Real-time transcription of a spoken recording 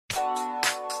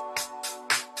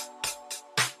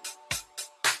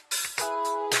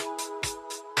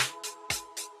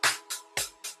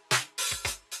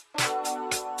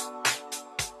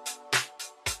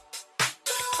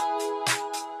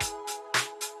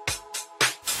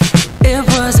It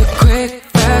was a quick,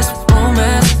 fast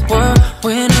romance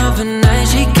whirlwind of a night.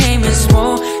 She came in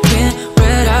smoking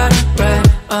red out right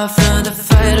off of the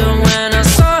fighter. When I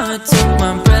saw her, took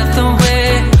my breath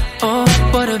away. Oh,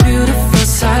 what a beautiful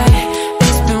sight.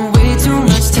 It's been way too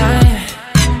much time.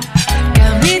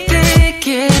 Got me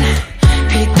thinking,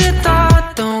 hate the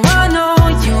thought, though I know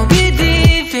you'll be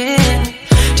leaving.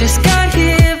 Just got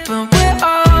here, but we're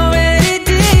already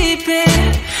deep in.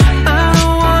 I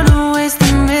don't wanna waste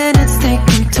the minutes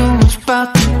thinking too much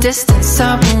about the distance.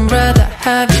 I would rather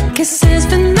have your kisses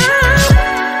for now.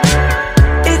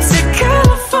 It's a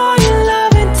California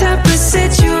loving type of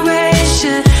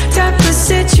situation, type of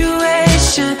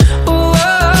situation. Ooh, oh.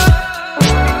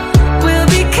 We'll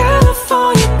be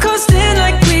California coasting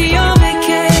like we on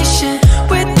vacation,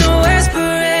 with no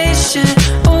aspiration.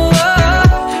 Ooh, oh.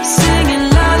 Singing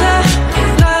la la,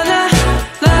 la la,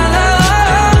 la la,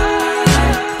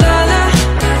 la la,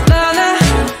 la la, la la,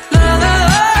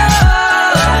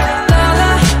 la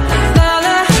la, la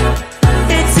la.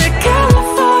 It's a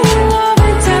California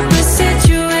loving type of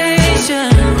situation.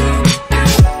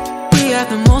 We have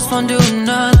the most fun doing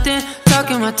nothing,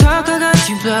 talking my talk, I got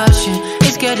you blushing.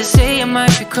 Ain't scared to say I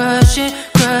might be crushing,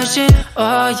 crushing,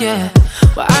 oh yeah.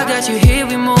 Well, I got you here,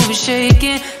 we moving,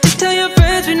 shaking. Just tell your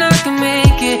friends we're not gonna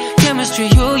make it. Chemistry,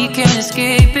 you can't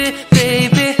escape it,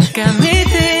 baby. Got me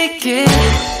thinking,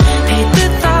 hate the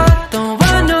thought, though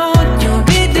I know you'll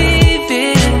be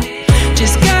leaving.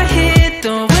 Just got here,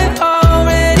 though we're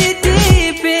already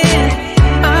deep in.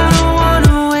 I don't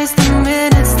wanna waste the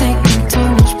minutes thinking too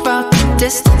much about the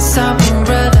distance. I would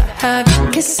rather have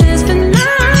your kisses for now.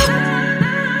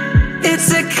 It's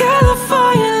a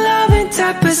California loving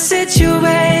type of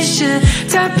situation,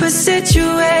 type of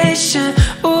situation.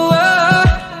 Ooh, oh.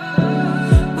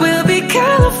 We'll be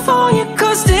California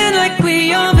coasting like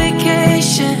we on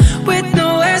vacation, with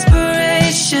no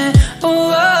aspiration.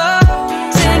 Ooh, oh.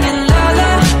 Singing la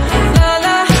la, la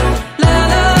la, la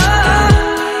la,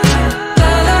 la la,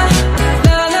 la la,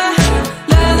 la la,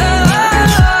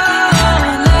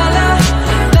 la la,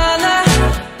 la la.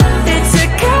 It's a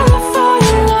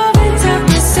California loving type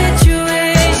of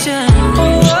situation. Ooh,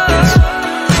 oh.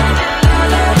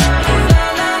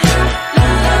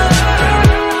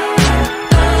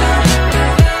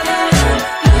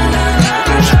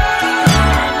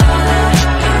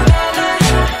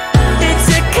 It's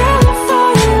a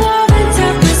California loving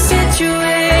type of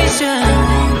situation.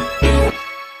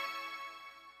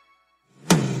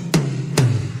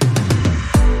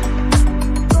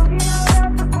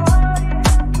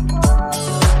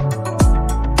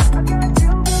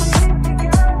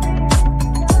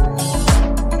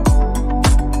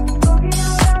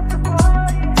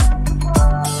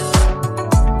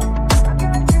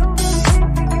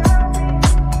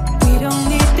 We don't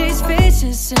need these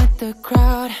faces in the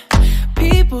crowd,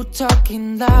 people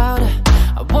talking louder.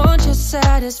 I want your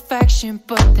satisfaction,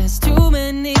 but there's too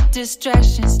many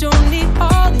distractions. Don't need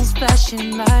all these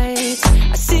flashing lights.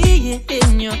 I see it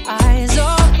in your eyes.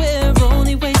 Oh, we're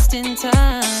only wasting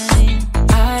time.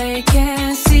 I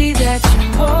can see that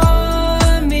you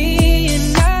want me,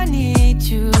 and I need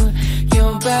you.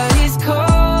 Your body's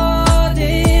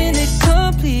calling, it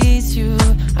completes you.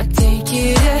 I take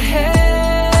you to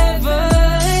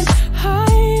heaven,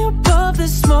 high above the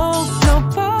smoke.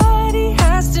 Nobody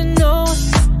has to know.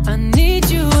 I need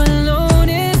you alone.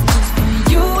 It's just for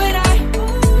you and I.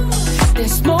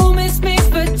 This moment's made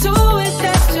for two, and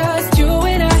that's just you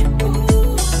and I.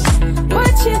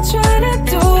 What you're trying to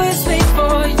do is made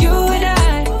for you and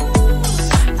I.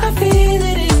 I feel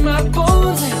it in my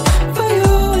bones. For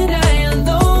you and I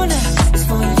alone. It's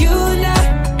for you and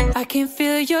I can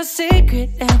feel your sacred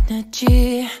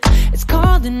energy. It's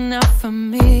calling out for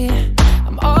me.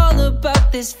 I'm all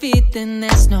about this feeling.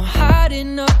 There's no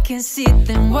hiding or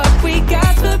concealing what we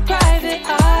got for private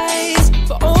eyes,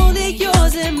 but only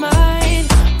yours and mine.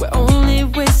 We're only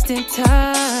wasting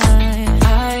time.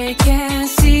 I can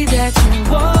see that you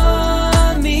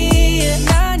want me, and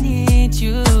I need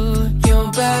you.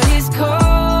 Your body's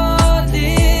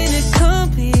calling, it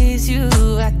completes you.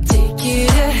 I take you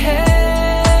to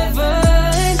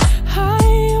heaven,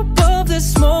 high above the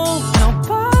smoke.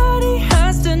 Nobody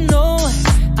has to know.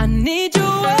 I need you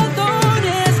alone.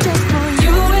 It's just for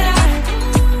you and I.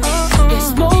 This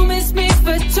moment's made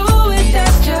for two, and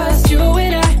that's just you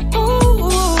and I.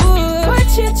 Ooh, what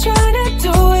you're trying to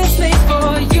do is made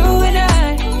for you and I.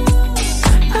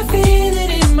 I feel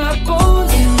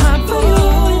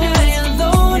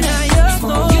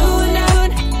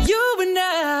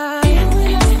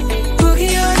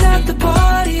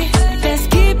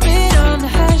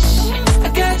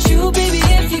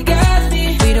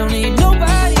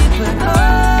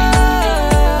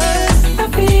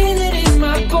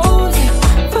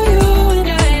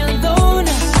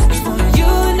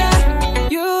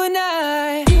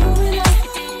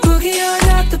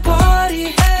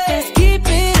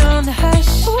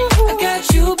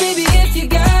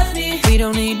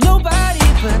don't need nobody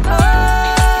but us.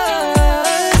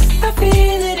 I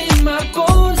feel it in my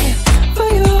bones, yeah. For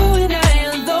you and I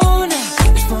alone,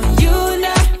 it's for you and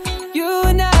I, you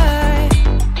and I.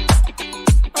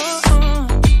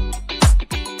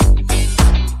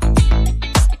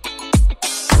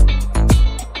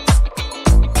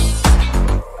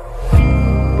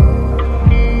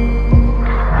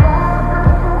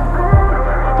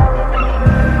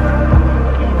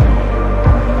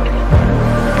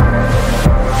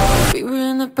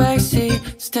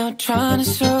 Still trying to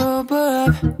sober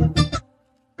up,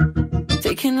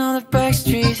 taking all the back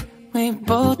streets, we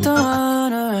both don't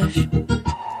wanna rush.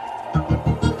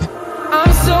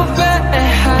 I'm so bad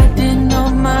at hiding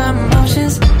all my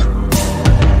emotions,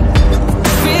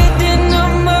 written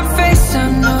on my face, I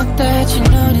know that you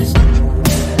noticed.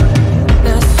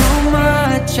 There's so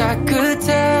much I could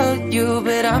tell you,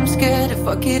 but I'm scared to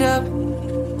fuck it up.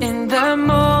 In that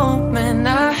moment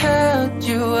I held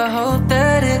you, I hope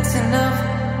that it's enough.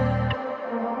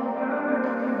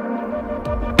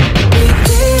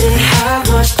 Have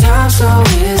much time, so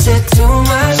is it too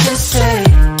much to say?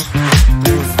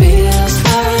 It feels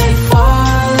like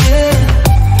falling.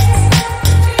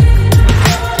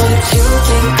 Would you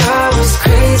think I was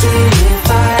crazy if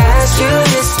I asked you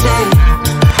to stay?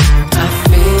 I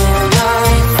feel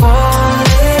like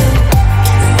falling.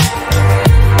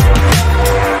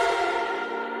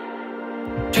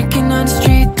 Drinking on the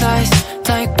street lights,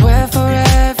 like we're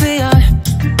forever young.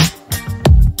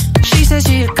 She says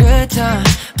she a good time,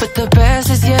 but the best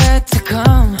is yet to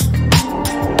come.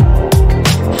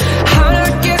 How'd I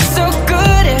get so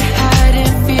good at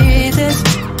hiding feelings?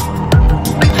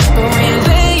 But when you're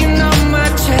laying on my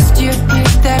chest, you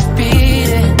hit that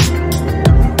beating.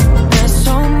 There's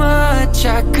so much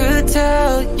I could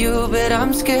tell you, but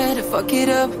I'm scared to fuck it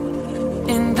up.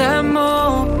 In that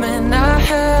moment I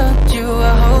held you,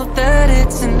 I hope that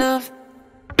it's enough.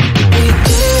 We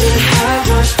didn't have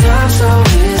much time, so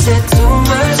is it too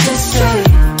much to say?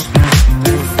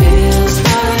 It feels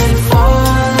like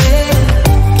falling.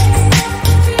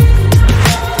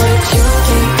 Would you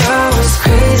think I was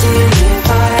crazy if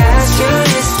I asked you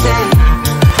to stay?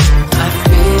 I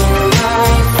feel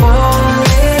like falling.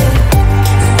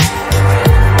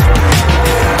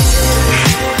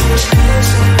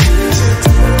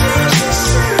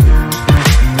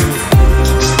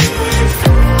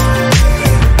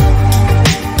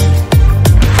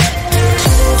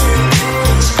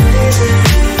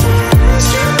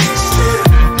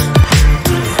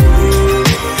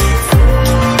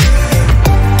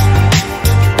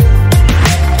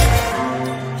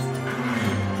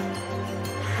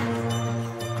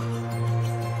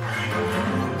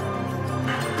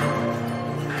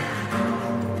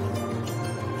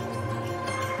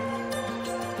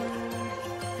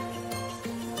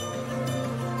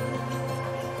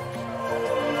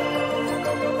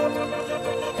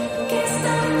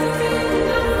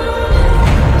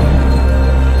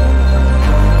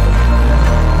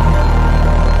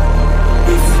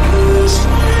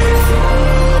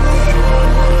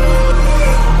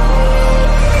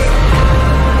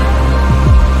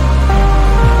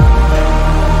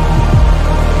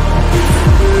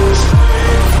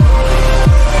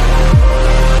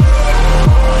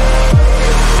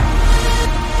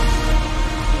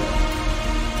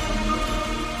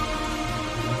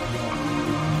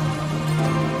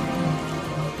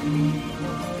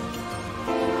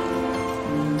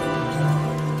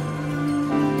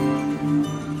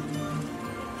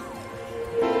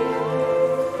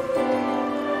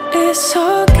 It's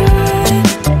all good,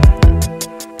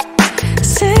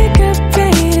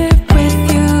 syncopated with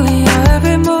you in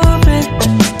every movement.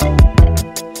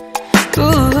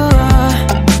 Ooh,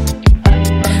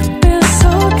 feels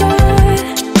so good.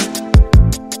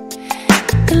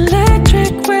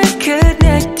 Electric, we're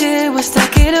connected, we're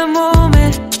stuck in a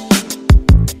moment.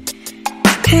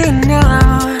 Here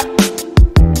now,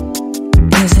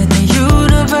 is it the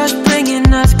universe bringing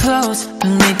us close?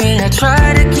 Believe me, I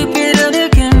try to keep it under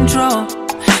control.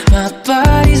 My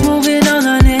body's moving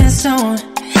on its own.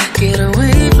 Get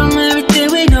away from everything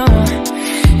we know.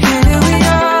 Here we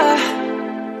are.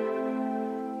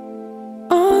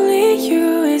 Only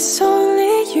you, it's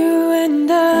only you and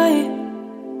I.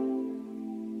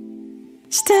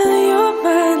 Still in your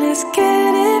mind, let's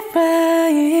get it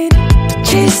right.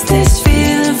 Chase this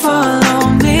feeling, follow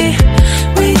me.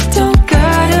 We don't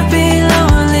gotta be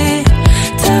lonely.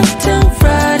 Top down,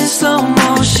 ride in slow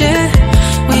motion.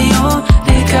 We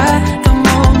only got the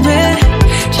moment.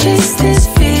 Chase this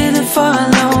feeling,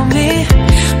 follow me.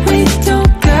 We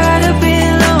don't gotta be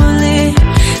lonely.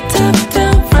 Top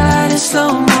down, ride in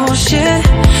slow motion.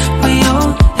 We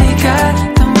only got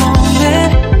the moment.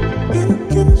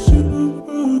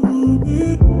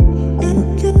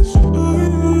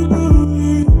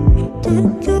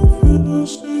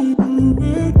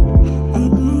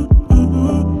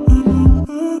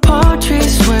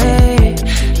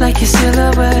 your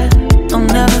silhouette. I'll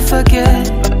never forget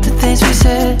the things we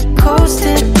said.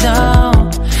 Coasted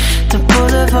down the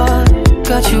boulevard,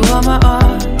 got you on my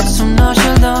arm, so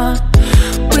nonchalant.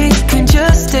 We can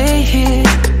just stay here.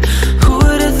 Who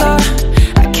would've thought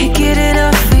I can't get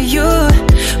enough of you?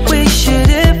 We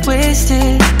shouldn't waste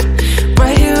it.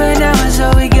 Right here, right now is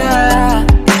all we got.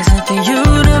 Isn't the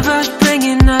universe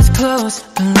bringing us close?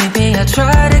 Believe me, I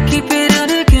try to keep it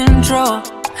under control.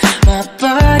 My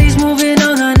body's moving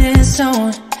on its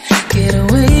own. Get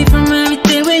away from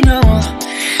everything we know.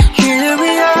 Here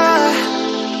we are.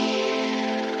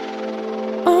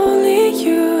 Only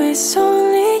you, it's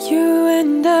only you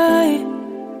and I.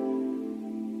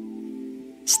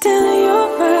 Still in your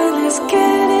mind, let's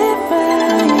get it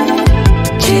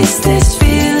right. Chase this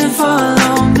feeling,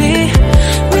 follow me.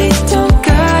 We don't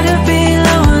gotta be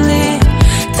lonely.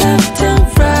 Top down,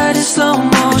 ride in slow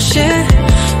motion.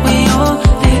 We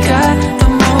only got the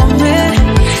moment.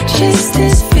 Chase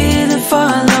this feeling,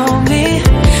 follow me.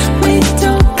 We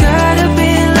don't gotta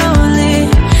be lonely.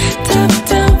 Top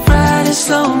down, ride in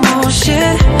slow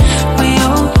motion. We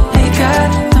only got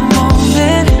the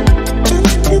moment.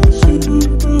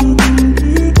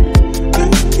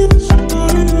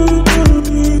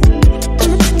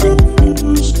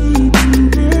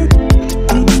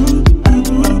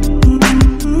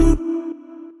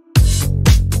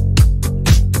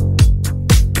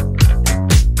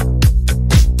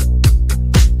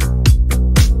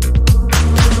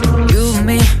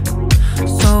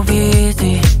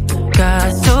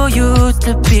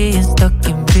 To being stuck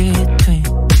in between.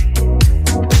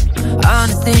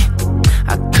 Honestly,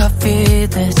 I got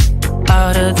feelings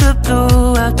out of the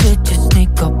blue. How did you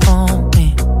sneak up on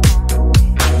me?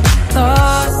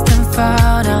 Lost and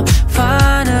found, I'm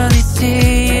finally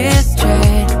seeing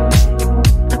straight.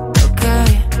 Okay,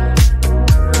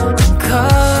 I'm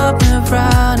coming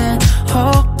around and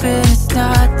hoping it's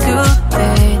not too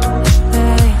late.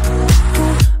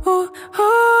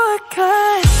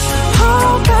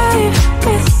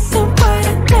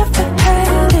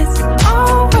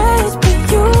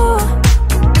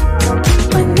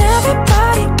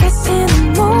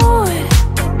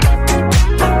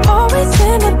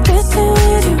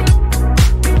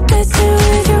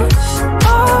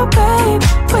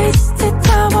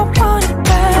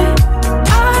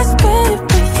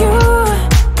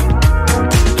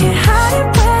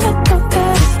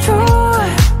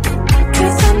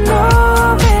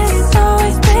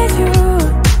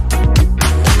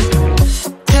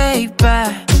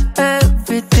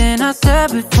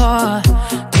 Before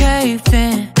cave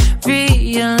in,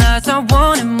 realize I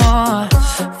wanted more.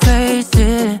 Face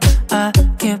it, I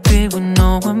can't be with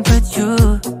no one but you.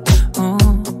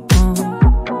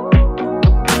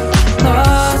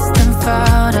 Lost and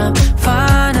found, I'm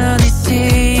finally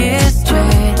seeing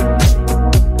straight.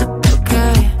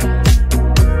 Okay,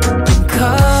 I'm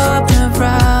coming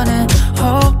around and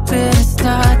hoping it's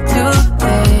not too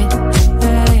late.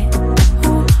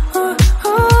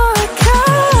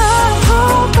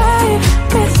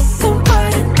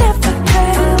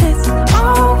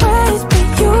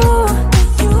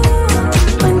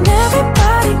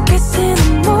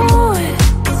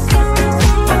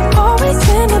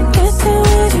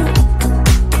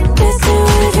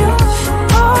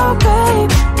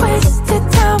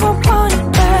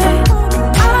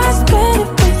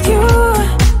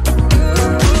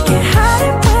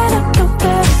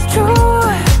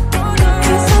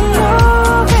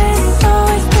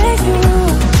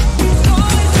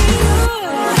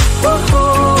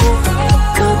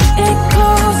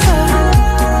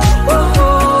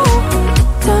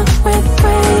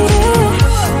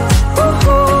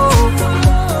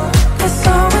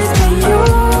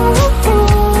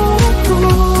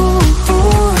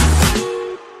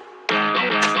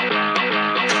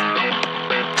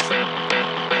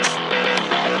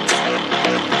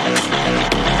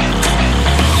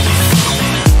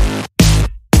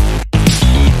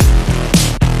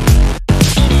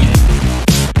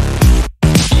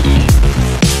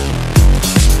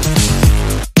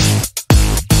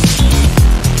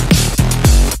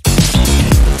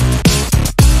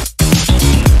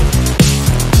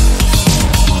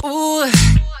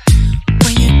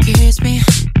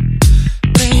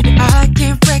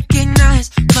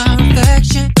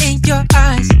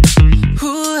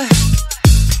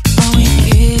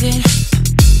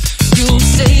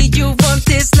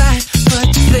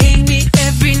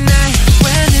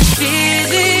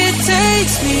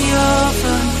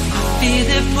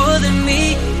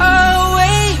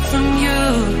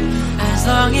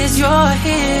 as you're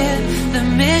here, the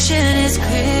mission is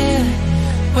clear.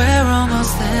 We're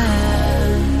almost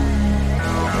there.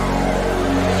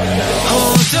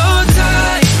 Hold on.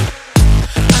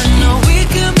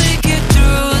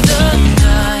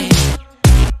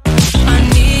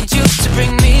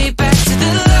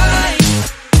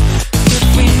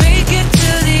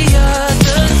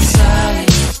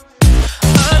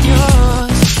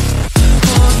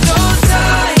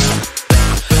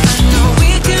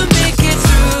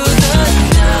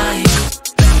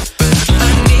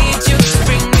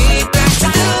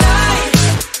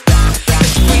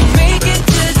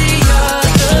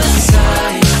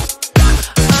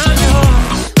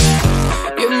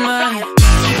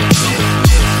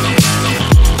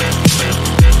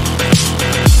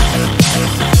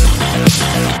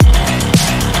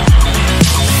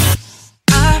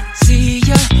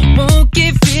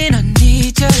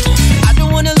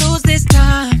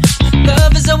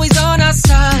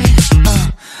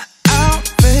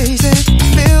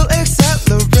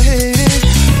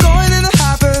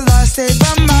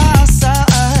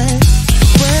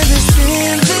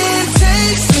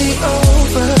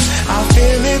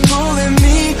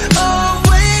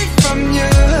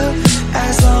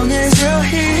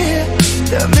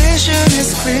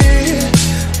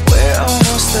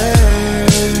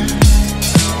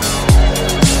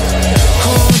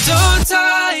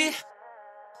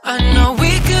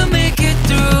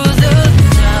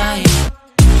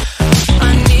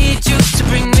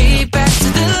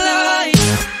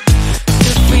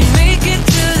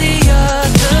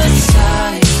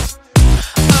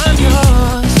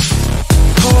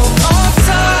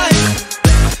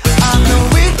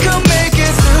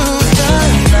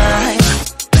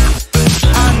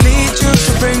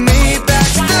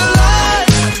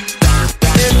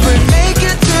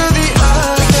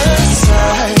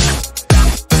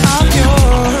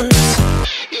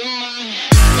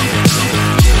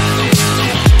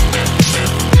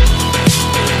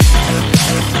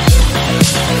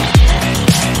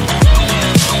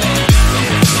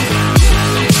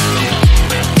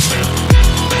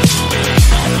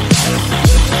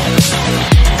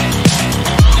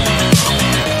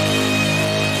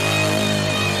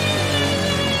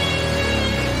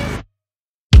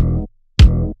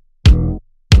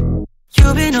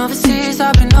 You've been overseas,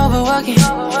 I've been overworking.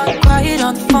 Quiet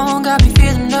on the phone, got me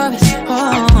feeling nervous.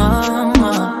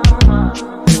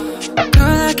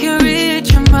 Girl, I can read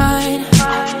your mind.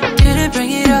 Didn't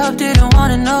bring it up, didn't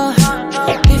wanna know.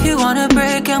 If you wanna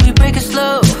break, can we break it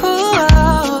slow?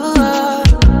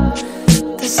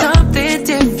 There's something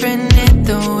different in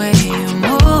the way you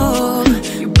move.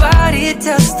 Your body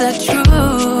tells the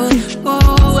truth.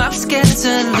 Ooh, I'm scared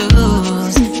to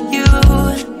lose you.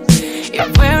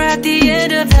 If we're at the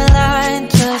end of the line,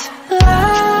 just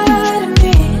lie to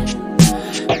me.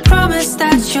 Promise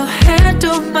that you'll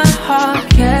handle my heart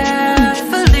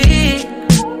carefully.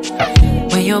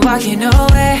 When you're walking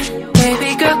away,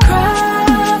 baby girl,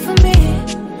 cry for me.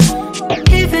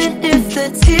 Even if the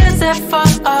tears that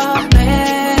fall are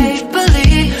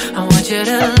make-believe, I want you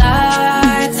to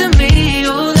lie to me,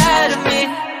 you lie to me.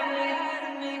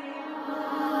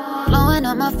 Blowing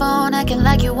on my phone, acting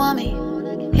like you want me.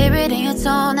 Hear it in your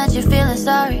tone that you're feeling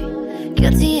sorry.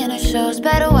 Guilty in it shows,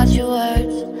 better watch your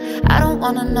words. I don't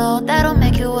wanna know, that'll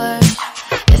make it worse.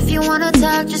 If you wanna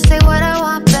talk, just say what I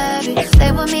want, baby.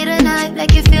 Stay with me tonight,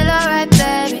 make you feel alright,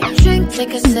 baby. Drink,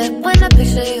 take a sip when I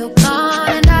picture you gone.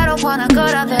 And I don't wanna go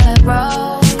down that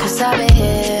road, cause I've been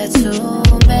here too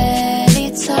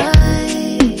many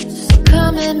times. So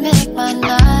come and make my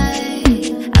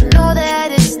night. I know that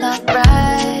it's not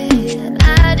right, and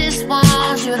I just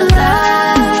want you to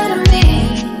lie to me.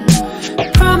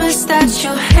 Promise that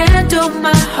you'll handle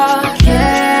my heart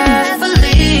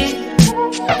carefully.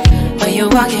 When you're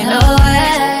walking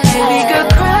away, baby girl,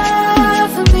 cry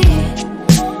for me.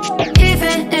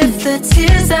 Even if the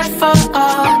tears that fall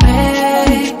are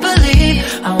make-believe,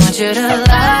 I want you to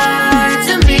lie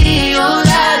to me, oh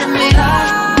lie to me.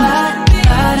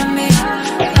 Lie to me,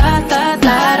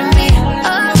 lie to me.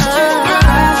 Cry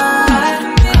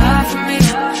for me,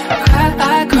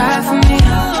 cry for me.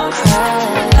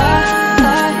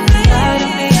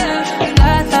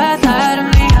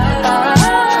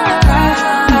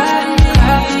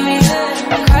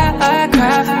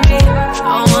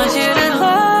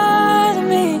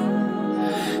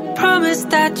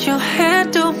 That you'll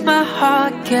handle my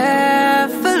heart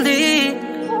carefully.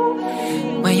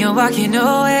 When you're walking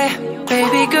away,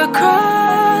 baby girl,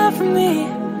 cry for me.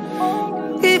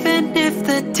 Even if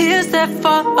the tears that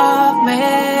fall are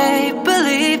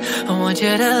make-believe, I want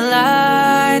you to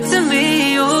lie to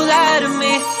me, you lie to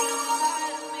me.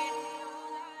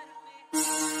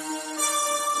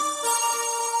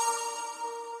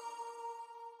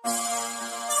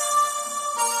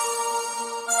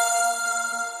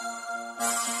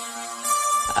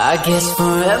 I guess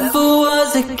forever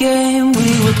was a game we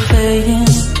were playing.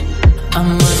 I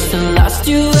must have lost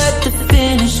you at the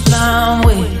finish line.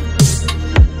 Wait,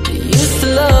 you used to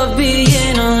love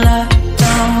being on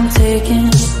lockdown, taking.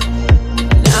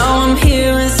 Now I'm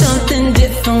hearing something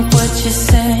different, what you're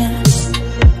saying.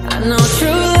 I know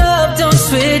true love don't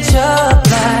switch up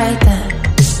like that.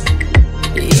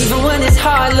 Even when it's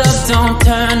hard, love don't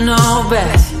turn no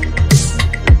back.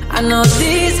 I know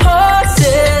these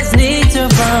horses need to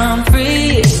run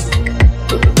free,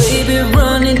 but baby,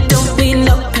 running don't mean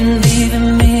nothing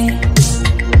leaving me.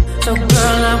 So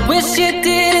girl, I wish you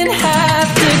didn't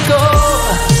have to go.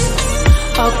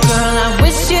 Oh girl, I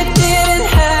wish you didn't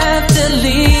have to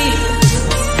leave.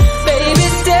 Baby,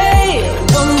 stay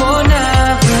one more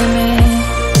night with me.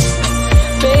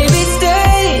 Baby,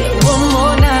 stay one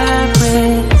more night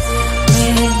with me.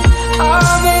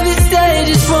 Oh baby, stay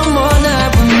just one more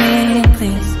night with me.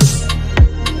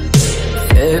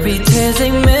 Fairy tales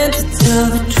ain't meant to tell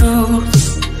the truth.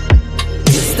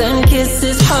 Kiss them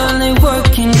kisses hardly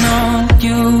working on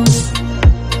you.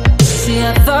 See, I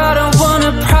thought I won a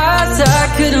prize I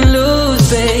couldn't lose,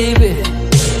 baby.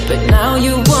 But now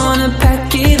you wanna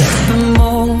pack it up and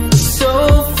move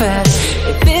so fast.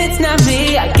 If it's not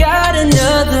me, I got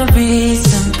another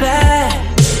reason back.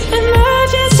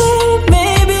 Emergency,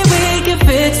 maybe we can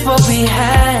fix what we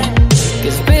had.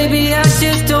 Cause baby, I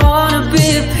just don't wanna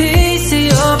be a piece of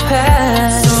your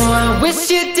past. So I wish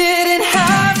you didn't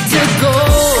have to go.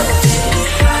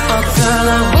 Oh girl,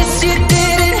 I wish you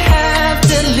didn't have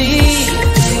to leave.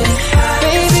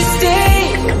 Baby, stay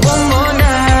one more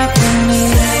night with me.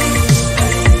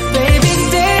 Baby,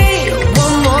 stay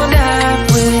one more night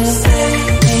with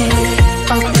me.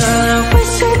 Oh girl, I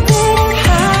wish you didn't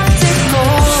have to go.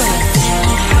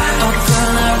 Oh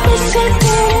girl, I wish you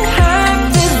didn't have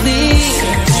to leave.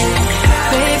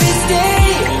 Baby, stay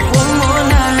one more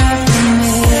night with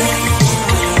me.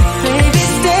 Baby,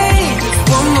 stay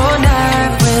one more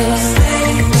night with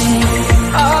me.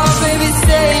 Oh, baby,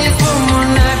 stay one more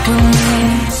night with me.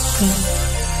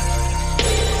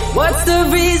 What's the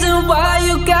reason why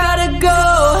you gotta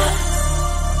go?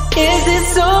 Is it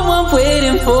someone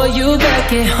waiting for you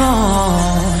back at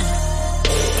home?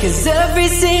 'Cause every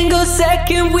single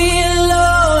second we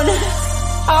alone.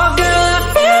 Oh girl, I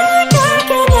feel like I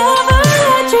can never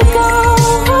let you go.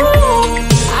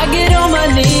 I get on my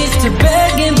knees to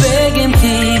beg and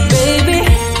plead, baby.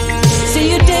 See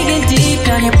you digging deep,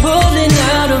 now you're pulling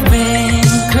out a ring.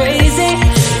 Crazy,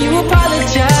 you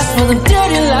apologize for the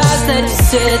dirty lies that you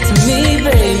said to me,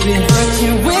 baby. But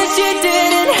you wish you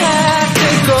didn't have to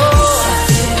go.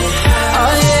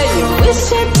 Oh yeah, you wish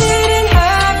you didn't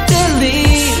have to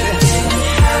leave.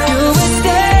 You would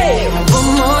stay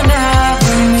one more night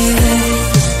with me.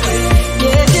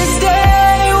 Yeah, just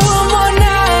stay one more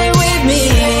night with me.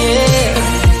 Yeah.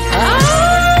 I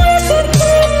wish you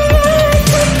didn't have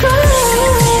to go.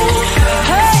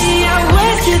 Hey, I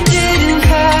wish you didn't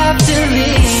have to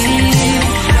leave.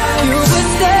 You would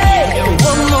stay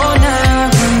one more night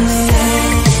with me.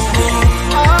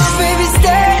 Oh baby,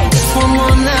 stay just one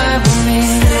more night with me.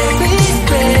 Please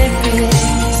baby,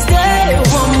 stay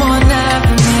one more night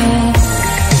with me.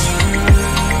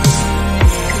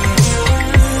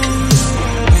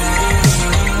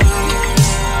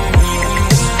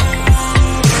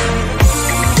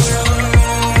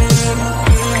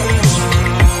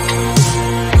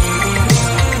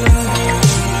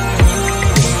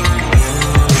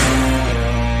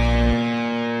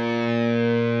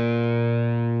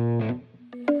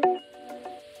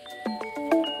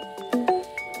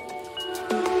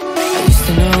 I used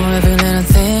to know every little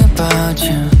thing about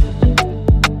you,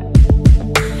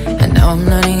 and now I'm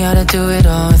learning how to do it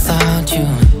all without you.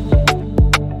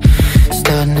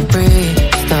 Starting to breathe,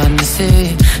 starting to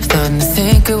see, starting to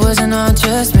think it wasn't all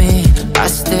just me. I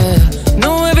still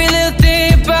know every little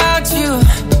thing about you.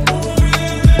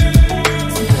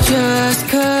 Just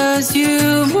 'cause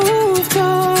you moved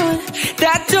on,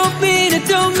 that don't mean it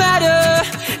don't matter.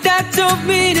 That don't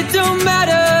mean it don't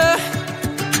matter.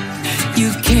 You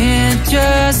can't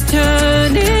just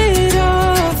turn it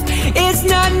off. It's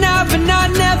not now but not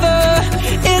never.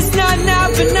 It's not now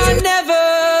but not never.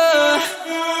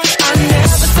 I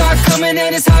never saw it coming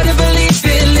and it's hard to believe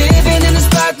it. Living in the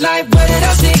spotlight, where did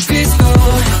our secrets go?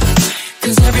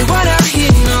 'Cause everyone out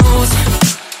here knows.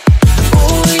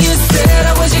 Oh, you said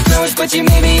I was your coach, but you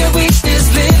made me a weakness.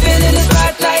 Living in the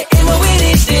spotlight ain't what we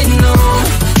didn't know.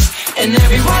 And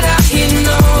everyone out here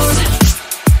knows.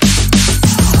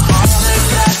 All that's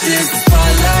left is the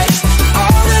spotlight.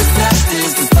 All that's left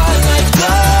is the spotlight.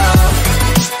 Love,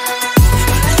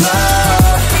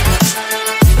 love.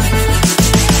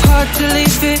 Hard to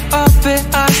leave it up, but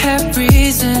I have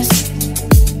reasons.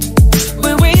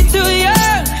 We're way too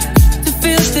young to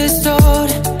feel this old.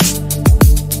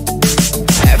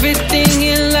 Everything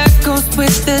in life goes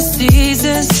with the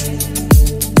seasons.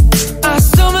 Our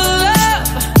summer love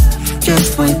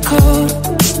just went cold.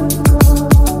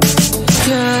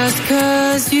 Just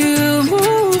 'cause you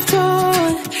moved on,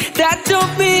 that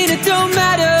don't mean it don't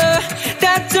matter.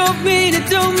 That don't mean it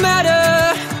don't matter.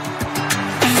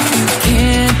 You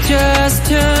can't just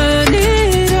turn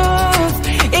it off.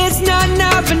 It's not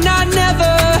now but not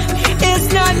never. It's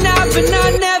not now but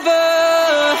not never.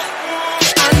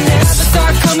 I never saw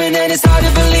it coming and it's hard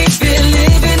to believe it.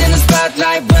 Living in the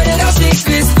spotlight, where did our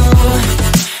secrets go?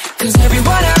 'Cause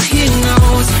everyone out here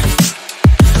knows.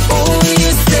 Oh,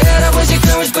 you said I was your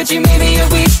coach, but you made me a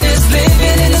weakness.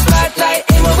 Living in the spotlight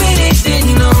ain't what we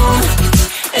didn't know.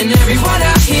 And everyone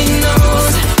out here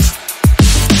knows.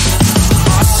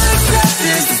 All that's left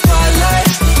is the spotlight.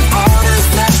 All that's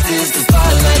left is the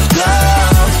spotlight.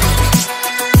 Love,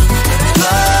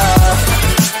 love.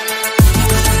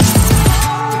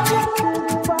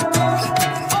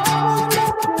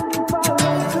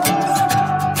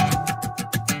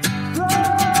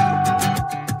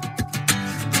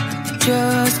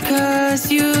 Just 'cause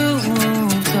you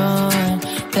moved on,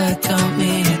 that don't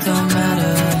mean it don't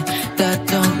matter. That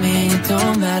don't mean it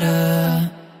don't matter.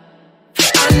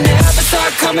 I never saw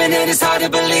it coming and it's hard to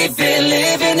believe it.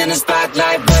 Living in the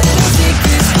spotlight, where did our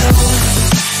secrets go?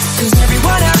 'Cause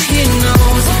everyone out here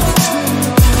knows.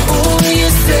 Oh, you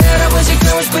said I was your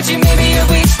coach, but you made me a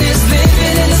weakness.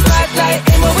 Living in the spotlight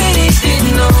ain't what we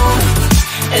didn't know.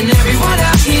 And everyone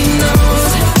out here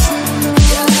knows.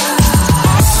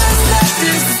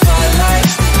 Is the spotlight.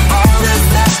 All that's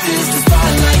left is the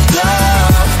spotlight.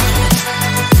 Love,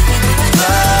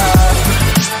 love.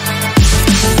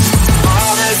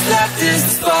 All that's left is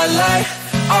the spotlight.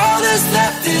 All that's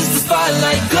left is the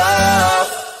spotlight. Love.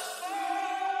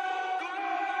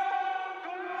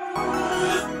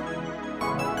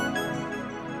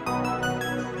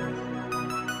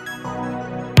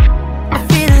 I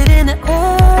feel it in the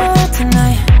air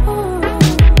tonight.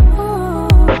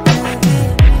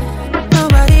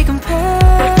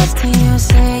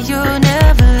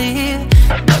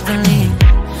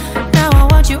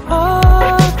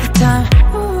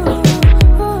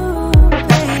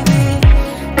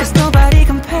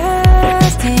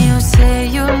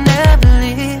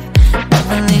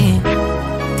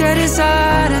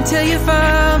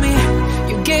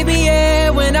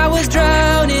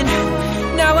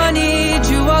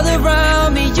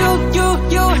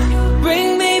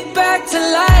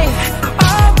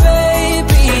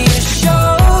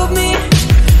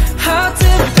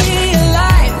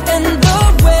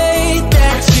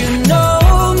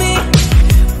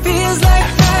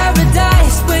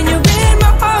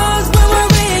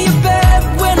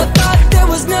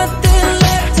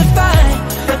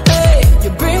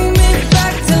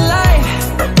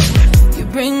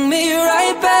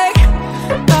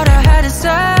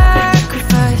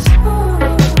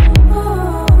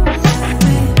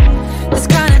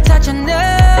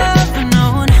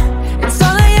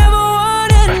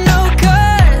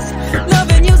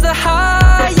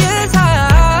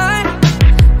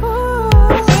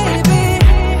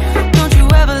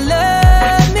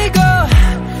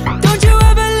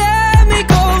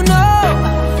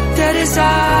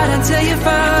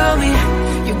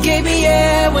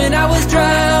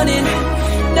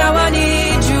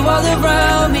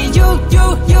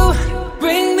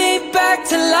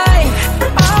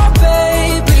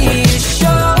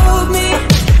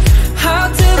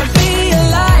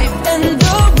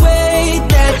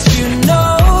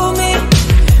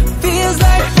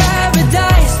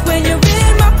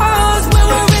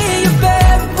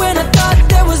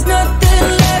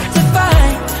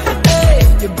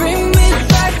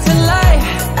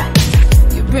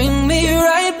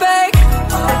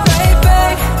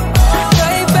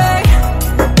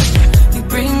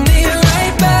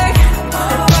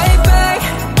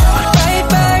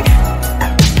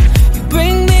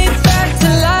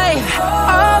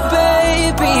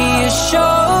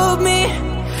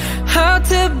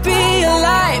 to be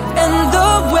alive. And